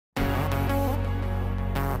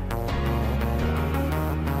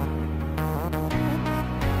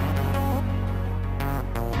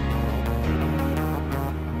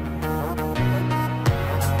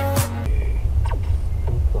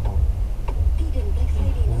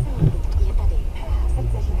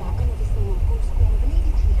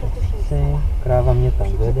mě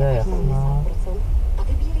tam vede, jasná. A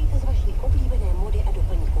vybírejte z vaší oblíbené mody a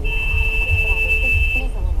doplňků.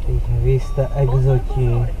 Teď vy jste exoti.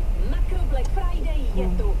 Makro Black Friday je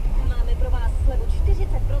tu. Máme pro vás slevu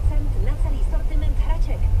 40% na celý sortiment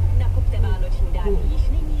hraček. Nakupte vánoční dárky již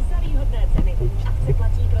nyní za výhodné ceny. Akce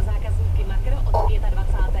platí pro zákazníky Makro od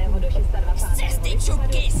 25. do 26.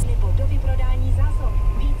 listopadu nebo do vyprodání zásob.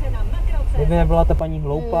 Více na Makro.cz. Kdyby nebyla ta paní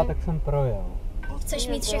hloupá, tak jsem projel. Chceš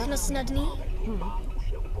mít všechno snadný?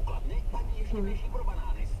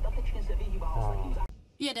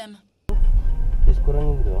 Jedem. Je skoro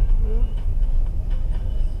nikdo.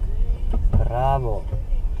 Bravo.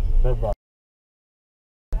 Blba.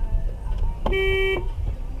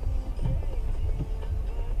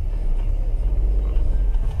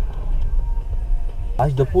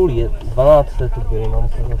 Až do půl 12 tu byli, mám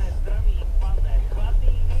se zase.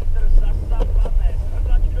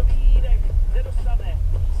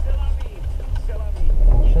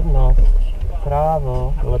 Před nás.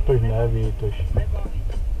 Právo. Ale tož neví, tož.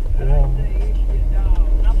 Jo.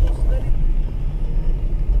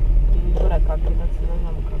 Bude kaky, tak si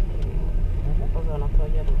vezmeme kaky. Pozor na to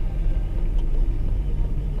dědu.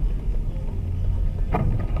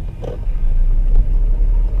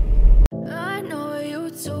 I know you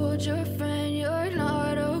told your friend you're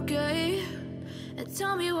not okay. And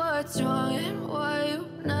tell me what's wrong and why you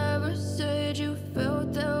never said you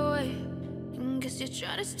felt that way. And guess you're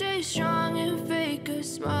trying to stay strong and fake a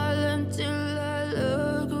smile until I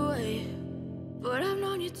look away. But I've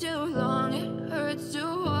known you too long, it hurts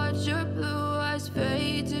to watch your blue eyes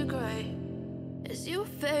fade to gray as you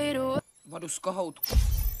fade away. Vodu z kohoutku.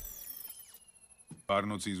 Pár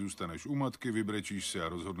nocí zůstaneš u matky, vybrečíš se a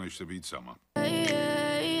rozhodneš se být sama.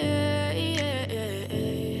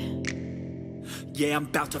 Yeah, I'm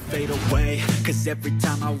about to fade away, cause every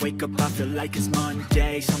time I wake up I feel like it's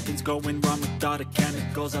Monday. Something's going wrong with all the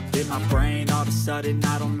chemicals up in my brain. All of a sudden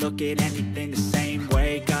I don't look at anything the same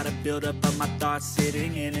way. Gotta build up of my thoughts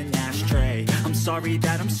sitting in an ashtray. I'm sorry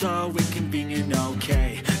that I'm so inconvenient,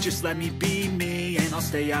 okay. Just let me be me and I'll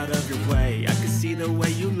stay out of your way. I can see the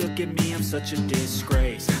way you look at me, I'm such a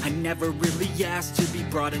disgrace. I never really asked to be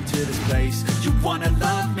brought into this place. You wanna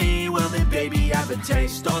love me? Well then baby have a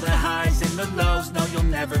taste. All the highs and the lows, no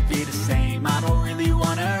you'll never be the same. I don't really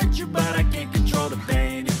wanna hurt you but I can't control the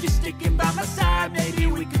pain. If you're sticking by my side maybe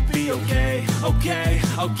we could be okay. Okay,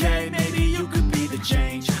 okay, maybe you could be the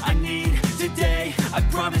change.